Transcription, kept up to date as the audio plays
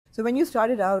So when you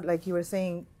started out, like you were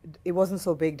saying, it wasn't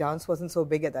so big, dance wasn't so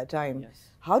big at that time. Yes.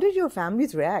 How did your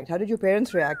families react? How did your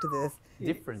parents react to this?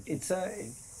 Different.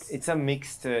 It's a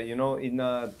mixed, you know, in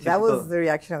a typical... That was the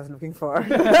reaction I was looking for.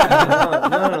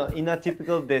 no. In a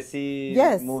typical Desi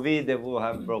Yes. movie, they will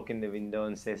have broken the window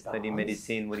and say, study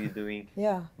medicine, what are you doing?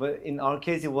 Yeah. But in our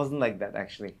case, it wasn't like that,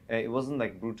 actually. It wasn't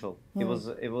like brutal. It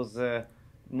was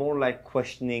more like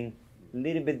questioning, a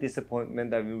little bit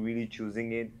disappointment that we were really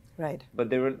choosing it. Right. But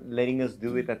they were letting us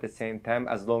do it at the same time,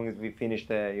 as long as we finished,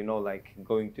 you know, like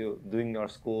doing our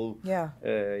school. Yeah.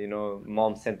 You know,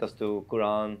 mom sent us to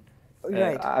Quran.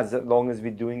 Right. As long as we're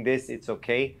doing this, it's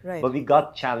okay. Right. But we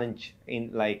got challenged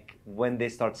in like when they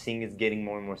start seeing it's getting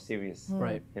more and more serious.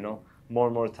 Right. You know, more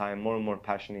and more time, more and more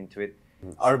passion into it.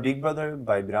 Our big brother,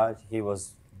 Biraj, he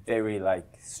was very like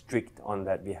strict on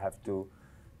that. We have to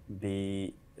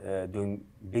be doing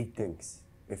big things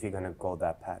if you're gonna go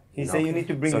that path. He said you need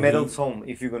to bring medals home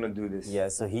if you're gonna do this. Yeah,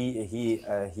 so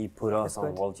he put us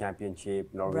on good. World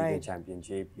Championship, Norwegian Right.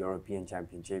 Championship, European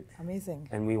Championship, Amazing.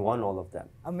 and we won all of them.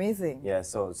 Amazing. Yeah,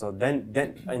 so then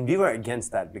and we were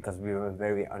against that because we were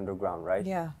very underground, right?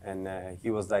 Yeah. And he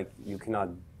was like, you cannot.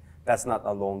 That's not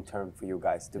a long term for you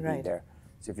guys to be Right. there.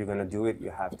 So if you're gonna do it, you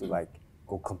have to like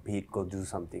go compete, go do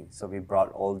something. So we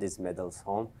brought all these medals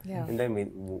home, Yeah. and then we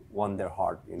won their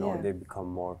heart. You know, Yeah. they become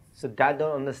more. So Dad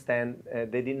don't understand.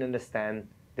 They didn't understand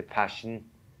the passion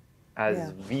as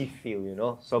Yeah. we feel, you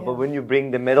know. So, Yeah. but when you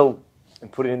bring the medal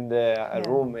and put it in the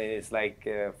room, it's like.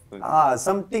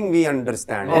 Something we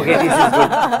understand. Okay, this is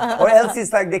good. Or else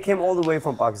it's like they came all the way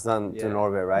from Pakistan to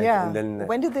Norway, right? Yeah. And then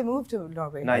When did they move to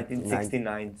Norway?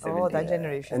 1969, 70. Oh, that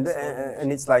generation.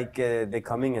 and it's like they're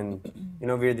coming, and you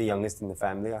know we're the youngest in the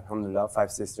family. Alhamdulillah,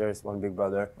 5 sisters, 1 big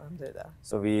brother. Alhamdulillah.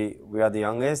 So we are the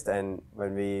youngest, and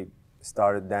when we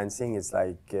started dancing, it's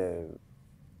like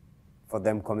for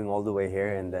them coming all the way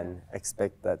here and then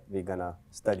expect that we're gonna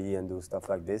study and do stuff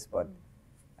like this, but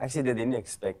actually they didn't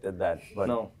expect that. But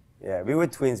No. yeah, we were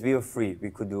twins, we were free, we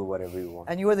could do whatever we want.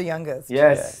 And you were the youngest.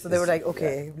 Yes. So they were like,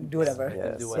 okay, do whatever.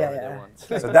 Yes. Do whatever Yeah, they yeah. want.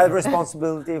 So that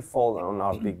responsibility fall on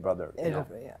our big brother. you know.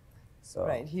 Yeah. So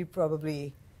Right. He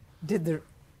probably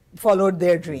followed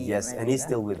their dream. yes, right? and he's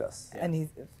still with us. And he's,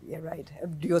 yeah, right.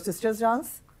 Do your sisters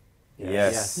dance?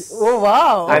 Yes. Oh,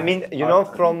 wow. I mean, you know,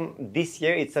 from this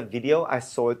year, it's a video. I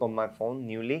saw it on my phone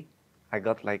newly. I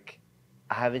got like,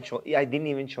 I didn't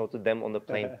even show to them on the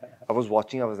plane. I was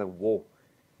watching, I was like, whoa.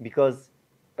 Because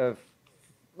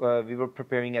we were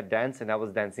preparing a dance and I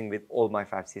was dancing with all my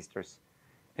 5 sisters.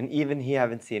 And even he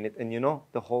haven't seen it. And you know,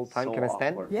 the whole time, So can I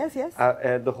stand? awkward. Yes, yes.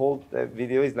 The whole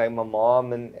video is like my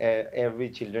mom and every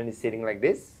children is sitting like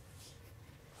this.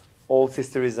 All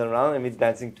sister is around and we're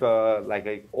dancing to like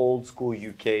a old school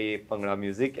UK Bhangra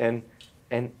music,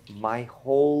 and my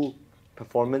whole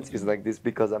performance is like this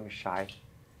because I'm shy.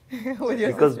 With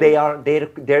your Because sisters.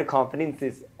 their confidence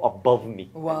is above me.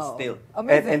 Wow. Still.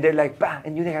 Amazing. And they're like, bah,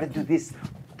 and you gotta do this.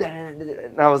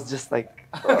 And I was just like,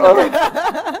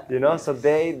 you know, so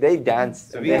they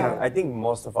dance. So I think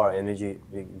most of our energy,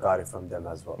 we got it from them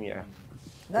as well. Yeah.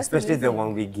 That's Especially the amazing.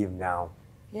 one we give now.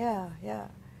 Yeah, yeah.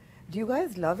 Do you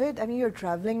guys love it? I mean, you're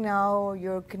traveling now,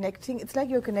 you're connecting. It's like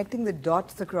you're connecting the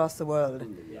dots across the world.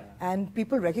 Yeah. And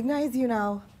people recognize you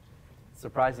now.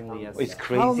 Surprisingly, yes. It's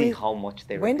crazy How how much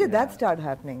they When did that recognize. start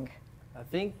happening? I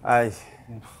think, I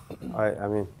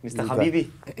mean, Mr. you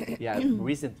Habibi. yeah,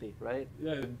 recently, right?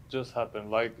 Yeah, it just happened.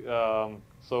 Like,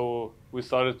 so we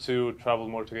started to travel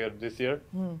more together this year,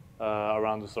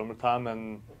 around the summertime,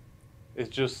 and it's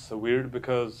just weird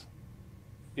because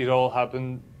it all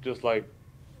happened just like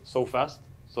so fast.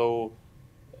 So,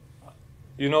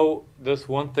 you know, there's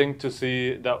one thing to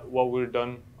see that what we've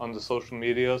done on the social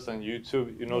medias and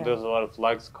YouTube. You know, Yeah. there's a lot of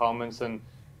likes, comments, and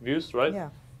views, right? Yeah.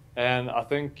 And I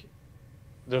think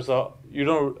you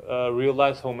don't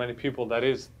realize how many people that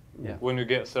is Yeah. when you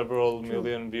get several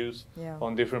million views Yeah.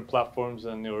 on different platforms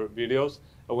and your videos.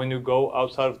 And when you go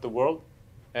outside of the world,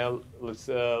 and let's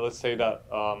say that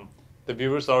the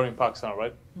viewers are in Pakistan,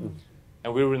 right?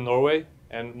 And we were in Norway,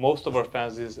 and most of our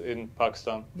fans is in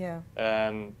Pakistan. Yeah.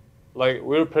 And like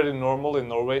we're pretty normal in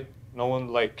Norway. No one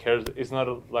like cares. It's not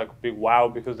like big wow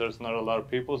because there's not a lot of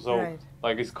people. So Right.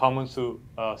 like it's common to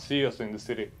see us in the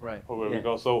city Right. or where we Yeah.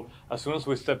 go. So as soon as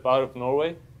we step out of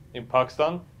Norway in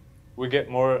Pakistan, we get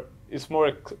more. It's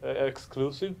more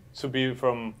exclusive to be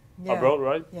from Yeah. abroad,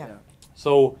 right? Yeah.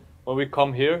 So when we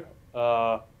come here,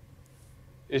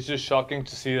 it's just shocking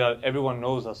to see that everyone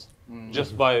knows us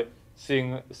just by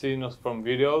seeing us from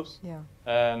videos. Yeah.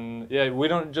 And yeah, we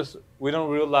don't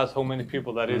realize how many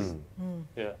people that is.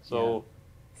 Yeah, so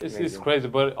it's amazing. crazy,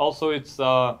 but also it's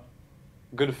a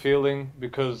good feeling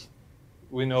because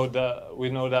we know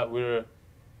that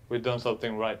we've done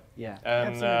something right. Yeah.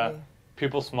 And Absolutely.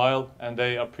 people smile and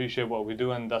they appreciate what we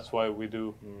do, and that's why we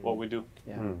do what we do.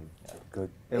 Yeah. Good.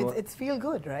 It's feel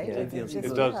good, right? Yeah, it feels just-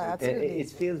 good. It does. yeah, It, absolutely. it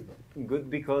feels good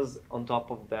because on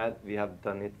top of that, we have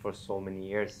done it for so many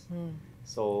years.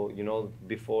 So, you know,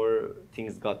 before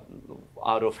things got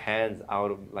out of hands,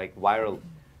 out of like viral,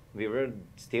 we were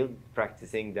still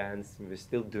practicing dance. We were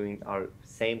still doing our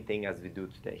same thing as we do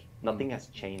today. Nothing has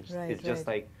changed. Right, it's just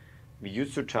right. like we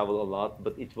used to travel a lot,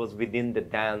 but it was within the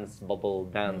dance bubble,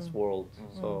 dance world.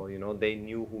 So, you know, they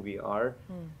knew who we are.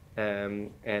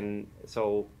 And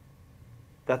so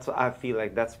that's what I feel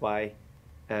like. That's why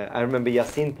I remember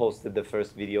Yasin posted the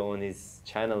first video on his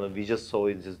channel, and we just saw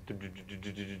it just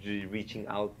reaching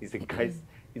out. He's like, guys,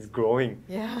 it's growing.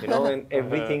 Yeah. You know, and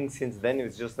everything since then it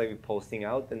was just like posting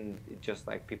out, and it just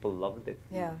like people loved it.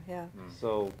 Yeah, yeah.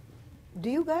 So Do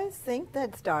you guys think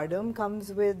that stardom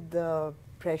comes with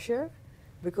pressure?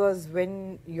 Because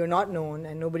when you're not known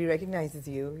and nobody recognizes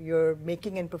you, you're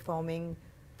making and performing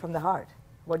from the heart,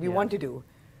 what you Yeah. want to do.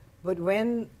 But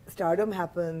when stardom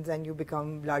happens and you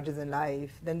become larger than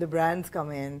life, then the brands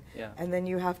come in, Yeah. and then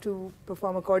you have to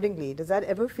perform accordingly. Does that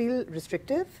ever feel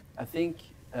restrictive? I think.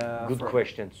 good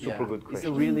question, super good It's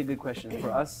question. a really good question.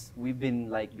 For us, we've been,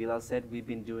 like Bilal said, we've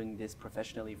been doing this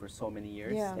professionally for so many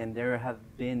years. Yeah. And there have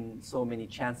been so many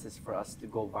chances for us to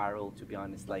go viral, to be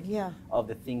honest, like Yeah. of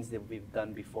the things that we've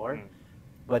done before.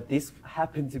 But this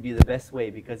happened to be the best way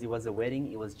because it was a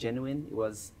wedding, it was genuine, it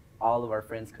was all of our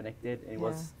friends connected, and it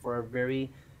was for a very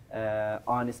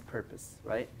honest purpose,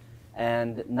 right?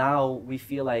 And now we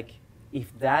feel like if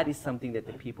that is something that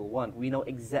the people want, we know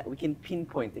we can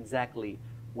pinpoint exactly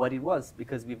what it was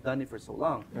because we've done it for so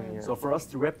long. So for us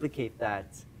to replicate that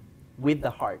with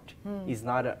the heart is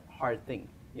not a hard thing,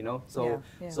 you know. So Yeah,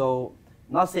 yeah. so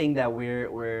not saying that we're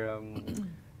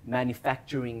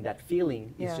manufacturing that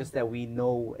feeling. It's Yeah. just that we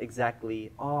know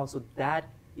exactly. Oh, so that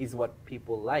is what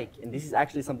people like, and this is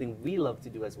actually something we love to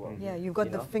do as well. Yeah, you've got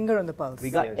You the know? finger on the pulse. We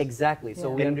got Yes. exactly. So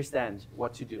Yeah. we understand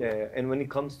what to do. And when it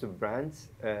comes to brands,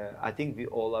 I think we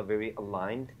all are very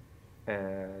aligned.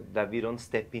 That we don't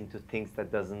step into things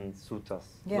that doesn't suit us.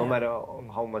 Yeah. No matter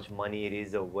how much money it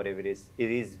is or whatever it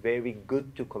is very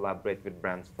good to collaborate with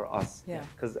brands for us. Yeah.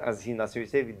 Because as Nasir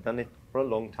said, we've done it for a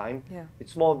long time. Yeah.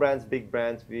 It's small brands, big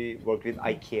brands. We worked with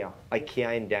IKEA. IKEA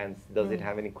in dance. Does it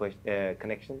have any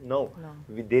connection? No. No.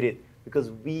 We did it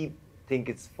because we think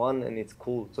it's fun and it's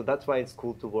cool. So that's why it's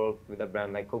cool to work with a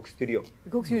brand like Coke Studio. The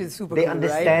Coke Studio is super They cool,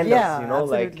 understand right? us, you know,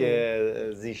 absolutely.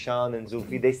 like Zishan and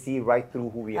Zulfi, they see right through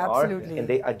who we Absolutely. are and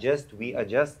they adjust, we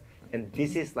adjust. And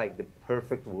this is like the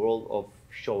perfect world of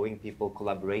showing people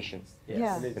collaborations.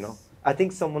 Yeah. You know, I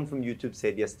think someone from YouTube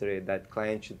said yesterday that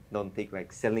clients should not think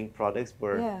like selling products,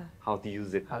 but Yeah. how to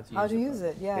use it. How to use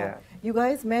it, yeah. Yeah. You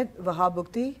guys met Wahab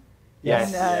Bukti?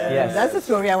 Yes. And, Yes. That's the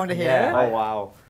story I want to hear. Yeah. Oh, wow.